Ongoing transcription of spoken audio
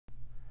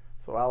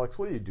So Alex,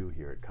 what do you do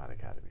here at Khan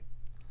Academy?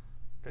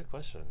 Good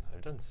question.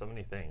 I've done so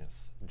many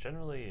things.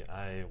 Generally,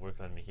 I work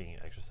on making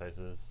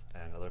exercises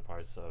and other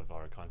parts of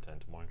our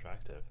content more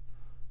interactive.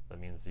 That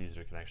means the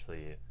user can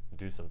actually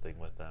do something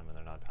with them and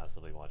they're not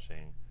passively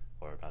watching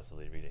or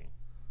passively reading.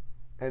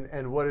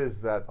 And what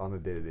is that on a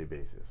day-to-day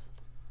basis?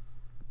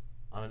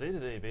 On a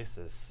day-to-day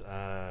basis,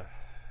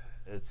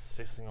 it's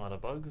fixing a lot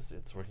of bugs.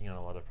 It's working on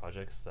a lot of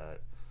projects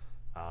that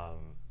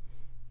um,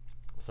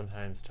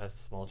 sometimes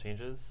test small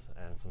changes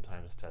and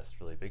sometimes test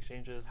really big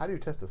changes. How do you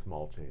test a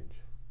small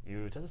change?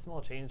 You test a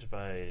small change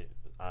by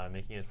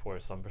making it for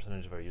some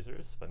percentage of our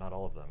users, but not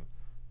all of them,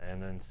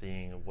 and then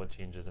seeing what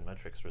changes and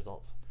metrics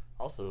result.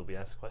 Also, we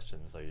ask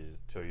questions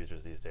to our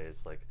users these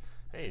days, like,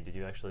 hey, did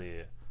you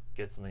actually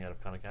get something out of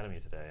Khan Academy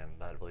today? And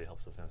that really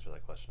helps us answer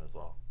that question as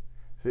well.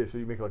 So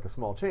you make like a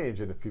small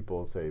change, and if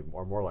people say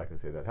are more likely to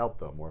say that helped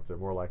them, or if they're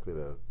more likely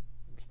to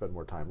spend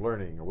more time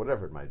learning, or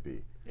whatever it might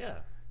be. Yeah.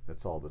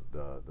 That's all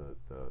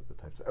the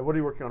types. And what are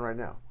you working on right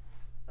now?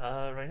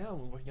 Right now,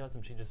 I'm working on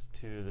some changes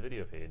to the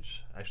video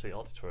page, actually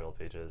all tutorial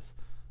pages.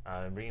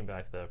 I'm bringing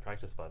back the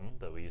practice button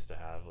that we used to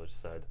have, which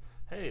said,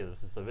 hey,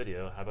 this is a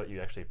video, how about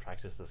you actually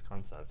practice this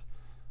concept?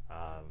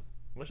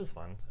 Which is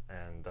fun,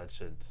 and that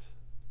should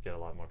get a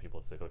lot more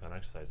people to click on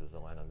exercises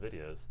and land on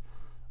videos.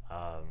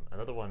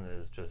 Another one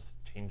is just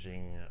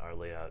changing our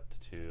layout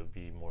to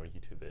be more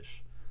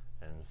YouTube-ish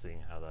and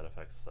seeing how that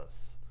affects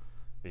us.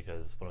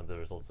 Because one of the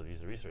results of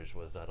user research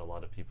was that a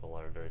lot of people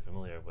are very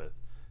familiar with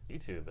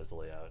YouTube as a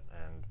layout,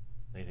 and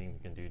anything we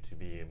can do to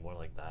be more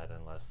like that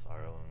and less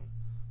our own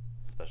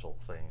special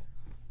thing,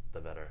 the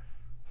better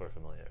for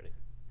familiarity.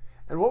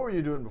 And what were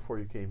you doing before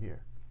you came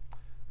here?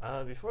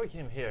 Before I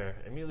came here,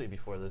 immediately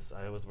before this,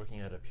 I was working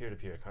at a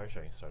peer-to-peer car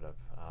sharing startup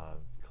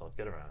called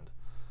GetAround.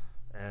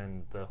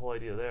 And the whole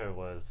idea there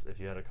was if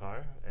you had a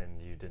car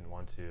and you didn't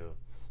want to,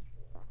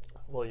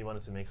 well, you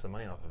wanted to make some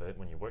money off of it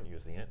when you weren't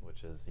using it,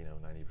 which is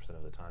 90%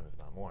 of the time, if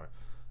not more,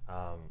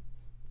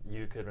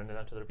 you could rent it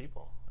out to other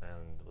people.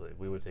 And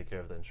we would take care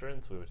of the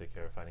insurance, we would take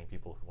care of finding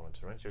people who wanted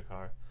to rent your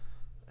car.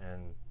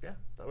 And yeah,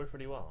 that worked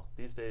pretty well.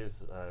 These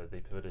days, they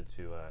pivoted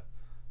to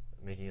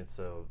making it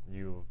so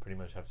you pretty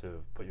much have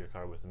to put your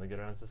car within the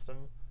GetAround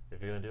system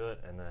if you're going to do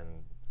it, and then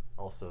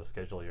also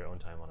schedule your own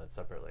time on it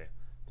separately.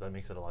 So that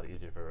makes it a lot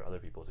easier for other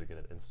people to get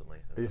it instantly.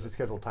 You have to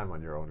schedule time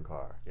on your own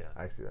car. Yeah.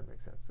 I see, that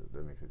makes sense.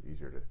 That makes it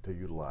easier to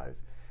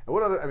utilize. And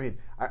what other, I mean,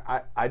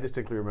 I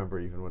distinctly remember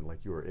even when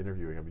like you were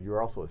interviewing, I mean, you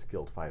were also a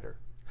skilled fighter.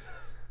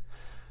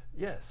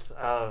 Yes.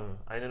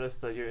 I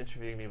noticed that you're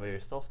interviewing me by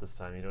yourself this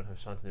time. You don't have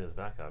Shantanu as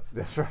backup.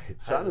 That's right.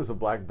 Shantanu's a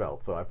black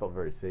belt, so I felt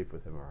very safe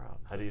with him around.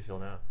 How do you feel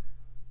now?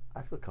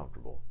 I feel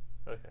comfortable.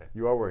 Okay.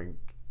 You are wearing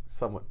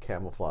somewhat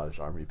camouflaged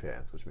army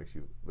pants, which makes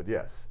you, but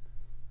yes.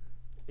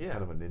 Yeah.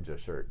 Kind of a ninja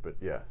shirt, but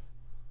yes.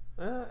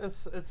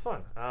 It's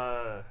fun.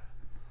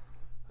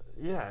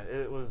 Yeah,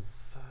 it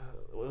was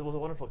a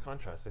wonderful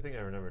contrast. I think I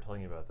remember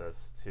telling you about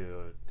this,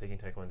 to taking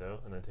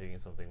Taekwondo and then taking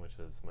something which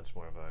is much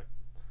more of a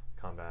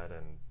combat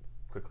and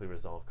quickly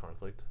resolve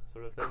conflict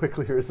sort of thing.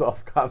 Quickly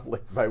resolve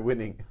conflict by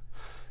winning.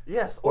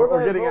 Yes, or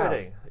by getting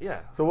avoiding. out.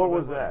 Yeah. So what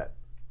was that?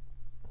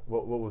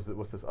 What was it?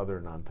 What's this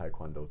other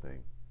non-Taekwondo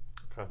thing?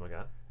 Krav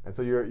Maga. And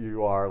so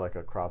you are like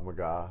a Krav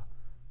Maga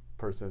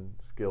person,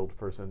 skilled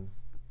person.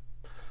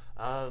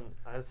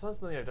 It's not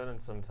something I've done in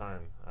some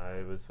time.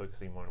 I was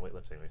focusing more on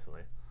weightlifting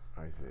recently.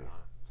 I see.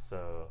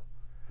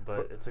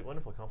 But it's a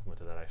wonderful compliment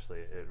to that, actually.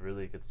 It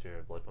really gets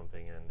your blood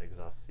pumping and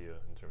exhausts you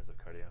in terms of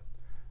cardio.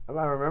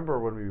 I remember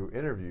when we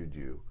interviewed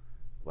you,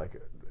 like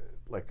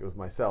it was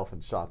myself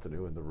and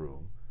Shantanu in the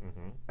room.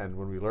 Mm-hmm. And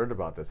when we learned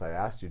about this, I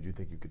asked you, do you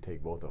think you could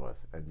take both of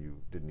us? And you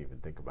didn't even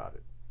think about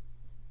it.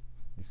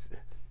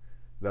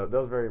 That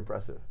was very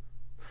impressive.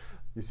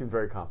 You seemed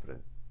very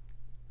confident.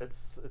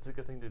 It's a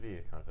good thing to be,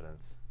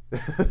 confidence.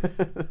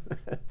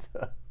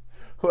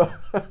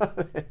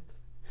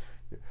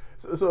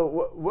 So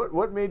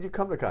what made you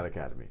come to Khan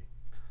Academy?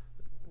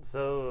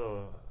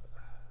 So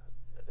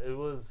it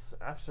was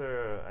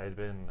after I'd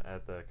been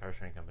at the car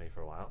sharing company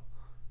for a while,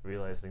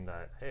 realizing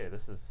that, hey,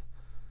 this is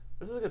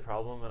a good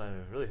problem, and I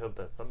really hope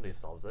that somebody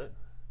solves it.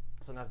 It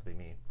doesn't have to be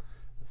me.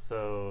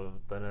 So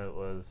then it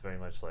was very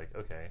much like,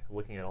 okay,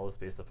 looking at all the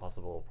space of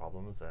possible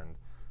problems and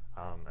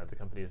at the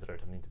companies that are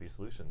attempting to be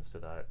solutions to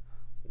that,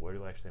 where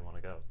do I actually want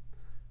to go?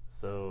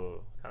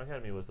 So Khan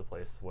Academy was the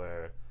place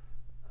where,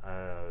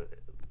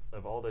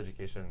 of all the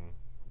education,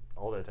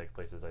 all the tech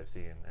places I've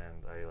seen,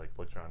 and I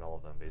looked around all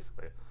of them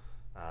basically,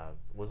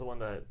 was the one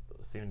that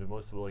seemed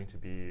most willing to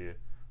be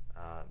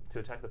to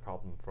attack the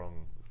problem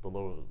from the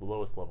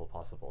lowest level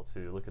possible,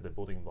 to look at the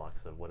building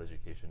blocks of what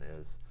education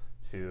is,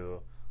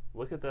 to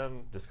look at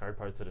them, discard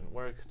parts that didn't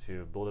work,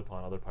 to build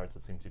upon other parts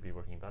that seem to be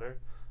working better,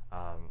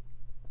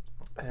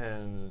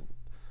 and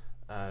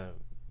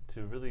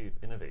to really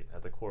innovate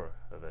at the core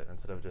of it,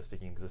 instead of just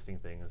taking existing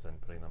things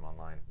and putting them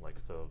online like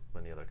so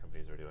many other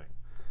companies are doing,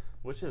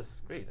 which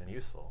is great and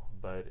useful,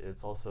 but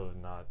it's also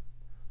not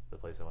the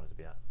place I wanted to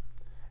be at.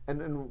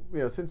 And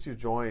since you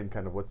joined,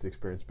 kind of what's the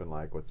experience been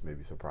like? What's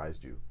maybe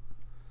surprised you?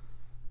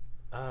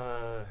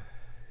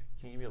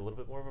 can you give me a little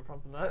bit more of a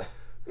prompt than that?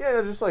 Yeah,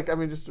 no, just like, I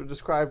mean, just to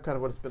describe kind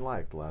of what it's been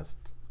like the last,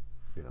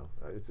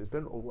 it's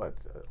been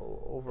what,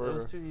 over. It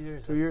was 2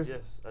 years. 2 years.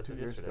 Yes, that's 2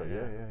 years ago.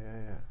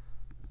 Yeah.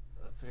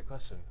 That's a good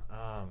question.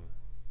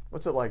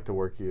 What's it like to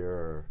work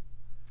here?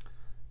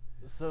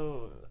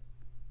 So,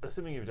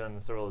 assuming you've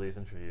done several of these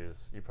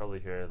interviews, you probably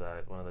hear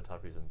that one of the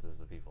top reasons is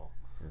the people.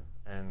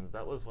 Yeah. And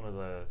that was one of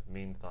the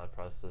main thought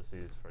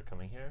processes for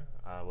coming here.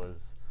 I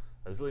was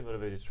really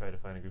motivated to try to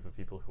find a group of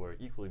people who are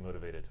equally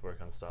motivated to work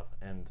on stuff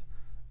and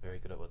very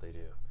good at what they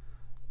do.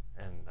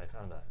 And I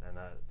found that, and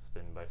that's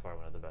been by far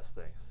one of the best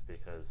things,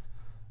 because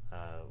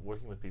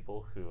working with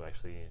people who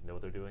actually know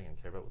what they're doing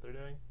and care about what they're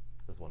doing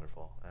is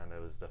wonderful. And I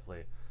was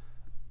definitely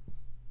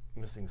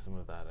missing some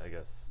of that, I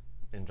guess,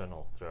 in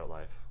general throughout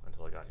life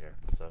until I got here.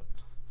 So,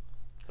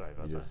 sorry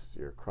about that.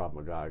 Your Krav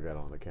Maga got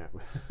on the camp.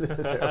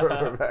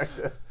 We're back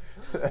to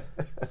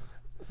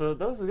So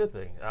that was a good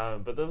thing,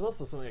 but there was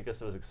also something I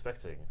guess I was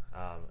expecting,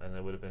 and I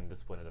would have been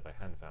disappointed if I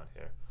hadn't found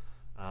here.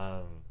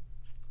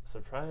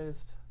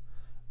 Surprised.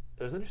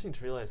 It was interesting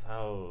to realize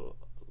how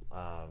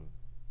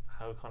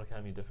Khan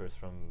Academy differs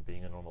from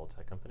being a normal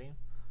tech company,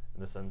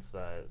 in the sense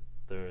that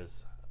there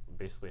is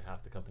basically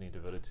half the company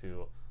devoted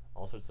to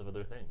all sorts of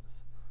other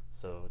things.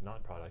 So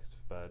not product,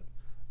 but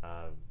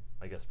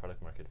I guess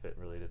product market fit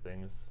related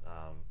things,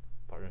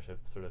 partnership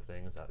sort of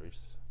things, outreach,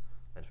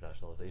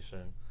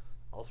 internationalization,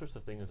 all sorts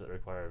of things that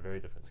require very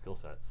different skill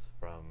sets,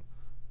 from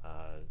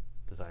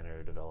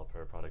designer,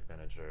 developer, product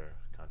manager,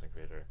 content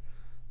creator.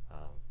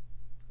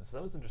 So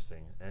that was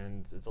interesting,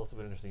 and it's also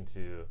been interesting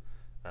to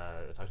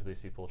talk to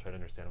these people, try to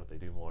understand what they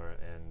do more,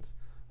 and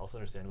also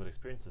understand what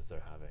experiences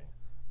they're having.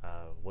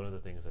 One of the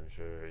things I'm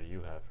sure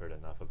you have heard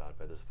enough about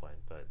by this point,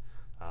 but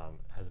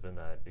has been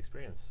that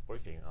experience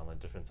working on the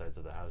different sides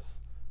of the house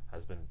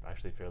has been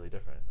actually fairly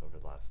different over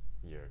the last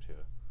year or two.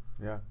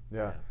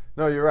 Yeah.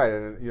 No, you're right.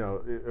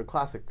 And a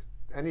classic,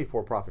 any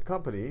for-profit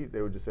company,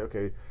 they would just say,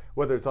 okay,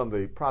 whether it's on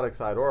the product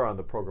side or on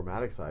the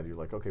programmatic side, you're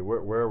like, okay, where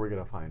are we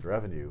going to find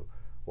revenue?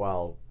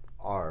 While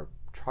our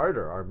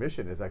charter, our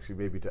mission is actually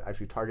maybe to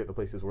actually target the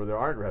places where there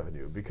aren't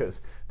revenue,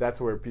 because that's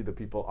where the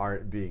people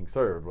aren't being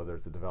served, whether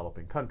it's a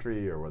developing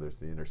country or whether it's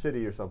the inner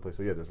city or someplace.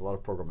 So yeah, there's a lot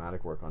of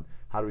programmatic work on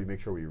how do we make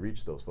sure we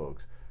reach those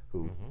folks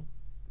who,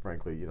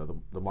 frankly,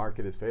 the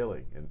market is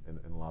failing in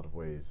a lot of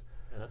ways.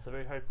 And that's a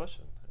very hard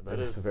question. That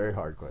is a very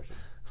hard question.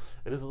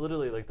 It is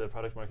literally like the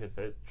product market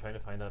fit, trying to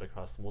find out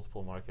across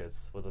multiple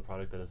markets with a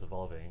product that is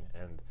evolving,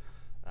 and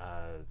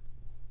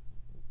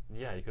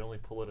you can only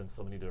pull it in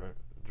so many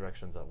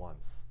directions at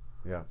once.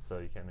 Yeah. So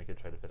you can't make it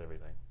try to fit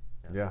everything.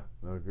 Yeah,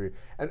 no, agree.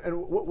 And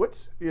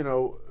what's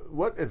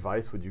what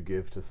advice would you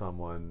give to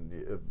someone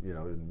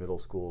in middle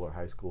school or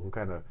high school who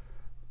kind of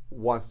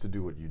wants to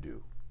do what you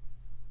do?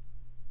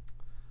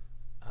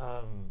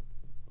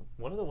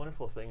 One of the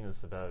wonderful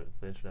things about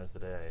the internet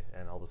today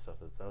and all the stuff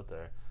that's out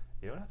there,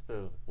 you don't have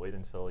to wait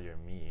until you're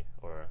me,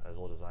 or as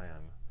old as I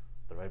am,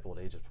 the ripe old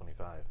age of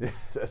 25.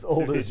 Yes, as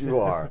old as you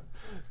are.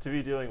 To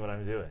be doing what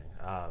I'm doing.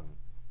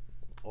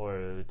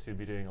 Or to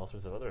be doing all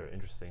sorts of other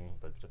interesting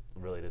but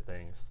related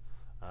things.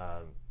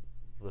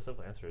 The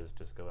simple answer is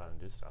just go out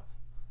and do stuff.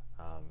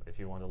 If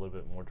you want a little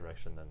bit more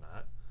direction than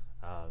that,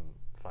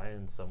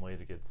 find some way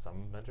to get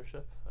some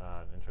mentorship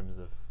in terms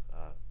of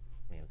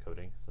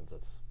coding, since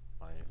that's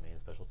my main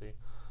specialty.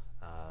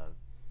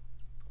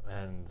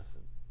 And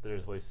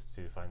there's ways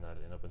to find that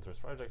in open source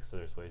projects.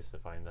 There's ways to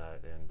find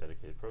that in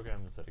dedicated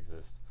programs that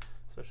exist,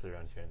 especially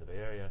around here in the Bay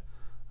Area.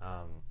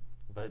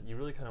 But you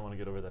really kind of want to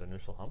get over that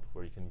initial hump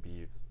where you can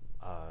be,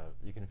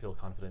 you can feel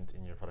confident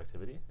in your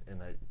productivity, and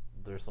that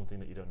there's something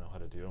that you don't know how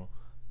to do,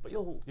 but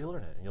you'll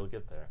learn it and you'll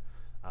get there.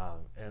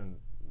 And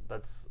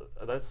that's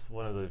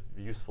one of the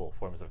useful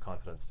forms of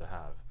confidence to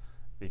have,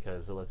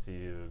 because it lets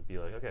you be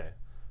like, okay,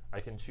 I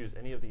can choose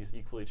any of these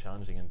equally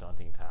challenging and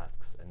daunting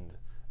tasks and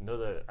know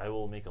that I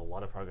will make a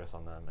lot of progress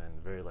on them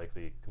and very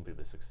likely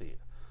completely succeed.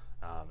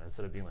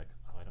 Instead of being like,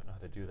 oh, I don't know how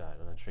to do that,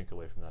 and then shrink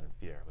away from that in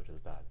fear, which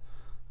is bad.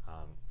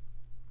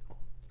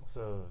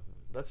 So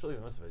that's really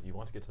the most of it. You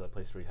want to get to that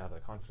place where you have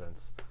that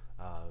confidence,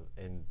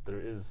 and there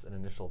is an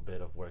initial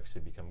bit of work to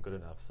become good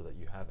enough so that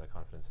you have that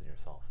confidence in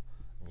yourself,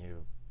 and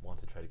you want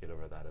to try to get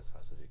over that as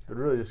fast as you can. But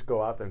really just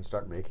go out there and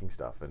start making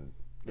stuff, and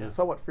in a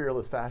somewhat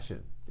fearless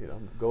fashion,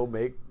 go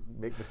make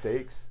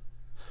mistakes.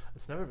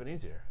 It's never been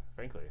easier,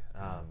 frankly.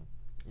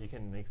 You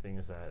can make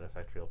things that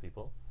affect real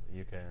people.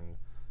 You can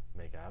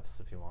make apps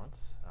if you want.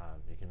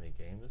 You can make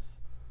games.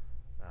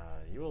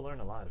 You will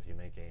learn a lot if you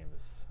make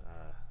games.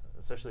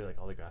 Especially like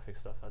all the graphic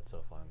stuff, that's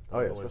so fun. Oh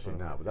yeah, especially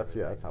now. But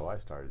that's how I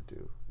started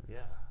too.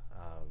 Yeah,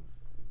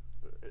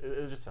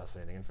 it's just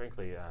fascinating, and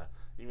frankly,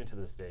 even to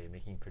this day,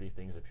 making pretty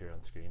things appear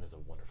on screen is a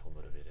wonderful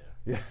motivator.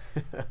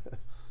 Yeah,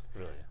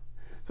 really.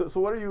 So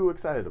what are you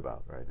excited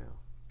about right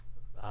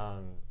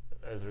now?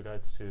 As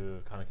regards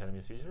to Khan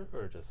Academy's future,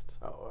 or just?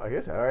 Oh, I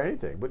guess or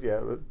anything, but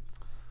yeah.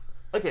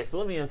 Okay, so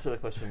let me answer the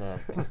question.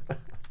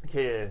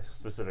 KA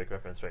specific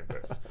reference frame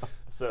first.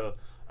 So,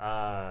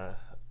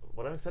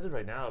 what I'm excited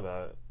right now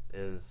about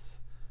is,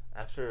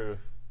 after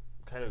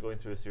kind of going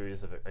through a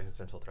series of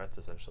existential threats,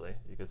 essentially,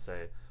 you could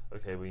say,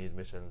 okay, we need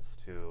missions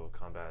to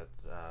combat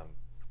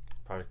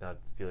product not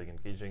feeling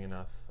engaging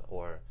enough,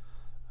 or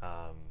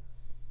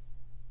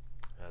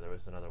there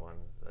was another one,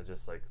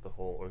 just like the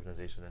whole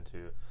organization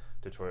into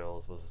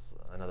tutorials was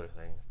another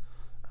thing.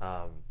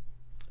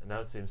 And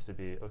now it seems to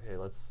be, okay,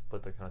 let's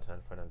put the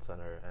content front and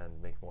center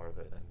and make more of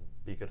it and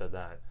be good at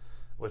that,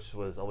 which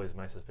was always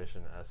my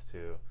suspicion as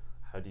to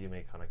how do you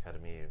make Khan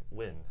Academy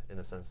win, in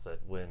the sense that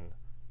win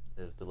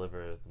is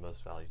deliver the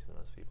most value to the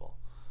most people.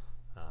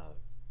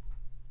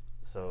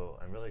 So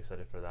I'm really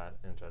excited for that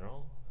in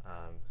general.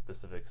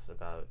 Specifics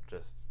about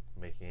just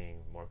making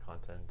more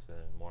content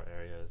in more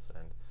areas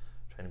and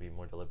trying to be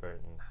more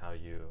deliberate in how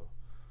you,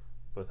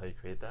 both how you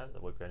create that,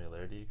 what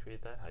granularity you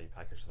create that, how you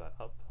package that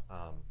up.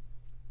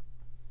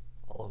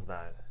 All of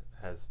that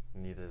has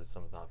needed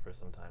some thought for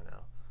some time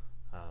now.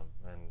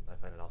 And I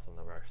find it awesome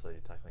that we're actually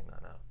tackling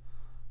that now.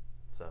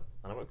 So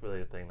on a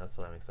work-related thing, that's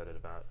what I'm excited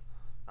about.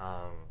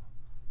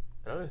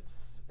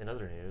 In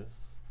other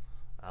news,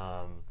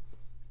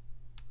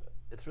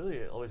 it's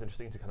really always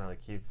interesting to kind of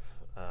like keep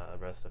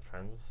abreast of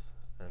trends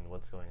and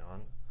what's going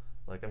on.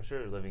 Like, I'm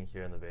sure living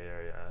here in the Bay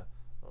Area,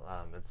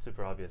 it's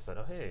super obvious that,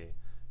 oh hey,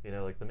 you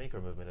know, like the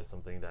maker movement is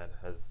something that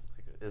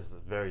is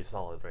very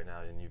solid right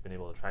now, and you've been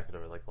able to track it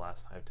over like the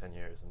last 5-10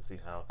 years and see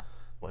how it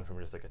went from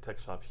just like a tech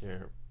shop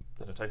here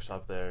and a tech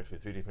shop there to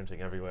 3D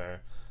printing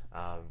everywhere.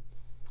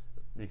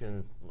 You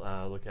can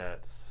look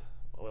at,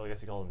 well, I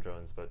guess you call them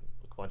drones, but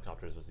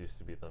quadcopters was used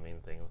to be the main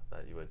thing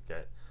that you would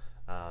get.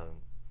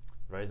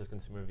 Rise of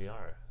consumer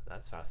VR,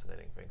 that's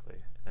fascinating, frankly.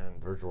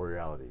 And virtual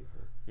reality.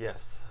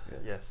 Yes.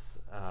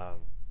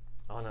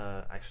 On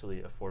a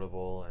actually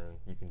affordable, and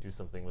you can do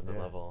something with the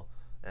level.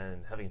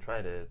 And having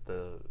tried it,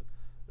 the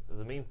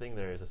main thing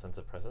there is a sense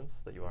of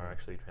presence, that you are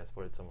actually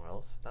transported somewhere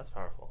else. That's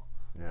powerful.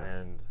 Yeah.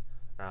 And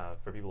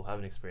for people who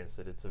haven't experienced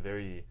it, it's a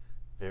very,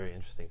 very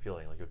interesting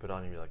feeling. Like you put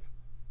on and you're like,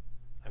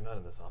 I'm not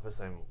in this office,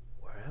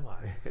 where am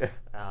I?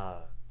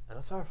 And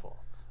that's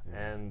powerful.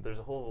 Yeah. And there's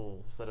a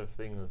whole set of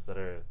things that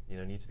are, you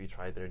know, need to be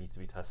tried there, need to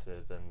be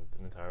tested, and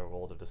an entire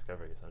world of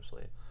discovery,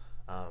 essentially.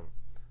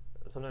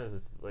 Sometimes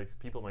if, like,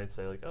 people might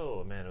say like,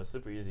 oh man, it was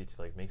super easy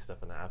to like make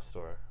stuff in the App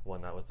Store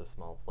when that was a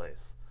small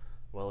place.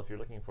 Well, if you're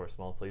looking for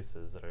small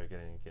places that are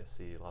going to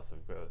see lots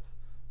of growth,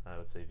 I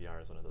would say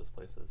VR is one of those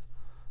places.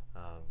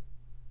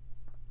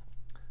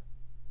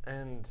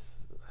 And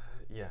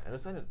yeah, and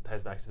this kind of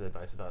ties back to the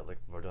advice about like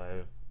what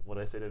do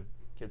I say to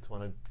kids who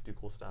want to do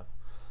cool stuff.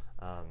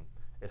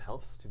 It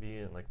helps to be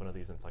in like one of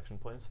these inflection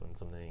points when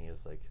something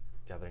is like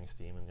gathering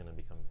steam and going to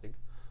become big.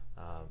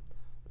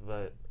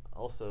 But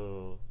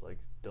also, like,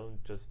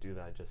 don't just do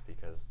that just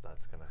because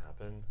that's going to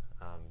happen.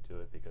 Do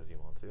it because you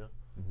want to.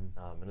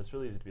 And it's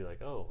really easy to be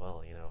like, oh,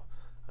 well, you know,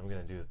 I'm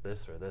going to do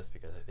this or this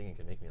because I think it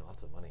can make me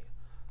lots of money.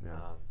 Yeah.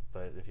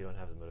 But if you don't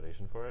have the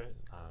motivation for it,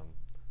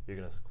 you're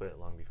going to quit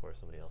long before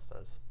somebody else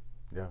does.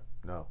 Yeah,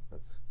 no,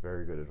 that's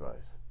very good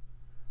advice.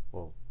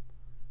 Well,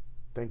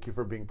 thank you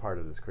for being part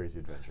of this crazy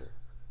adventure.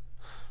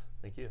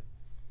 Thank you.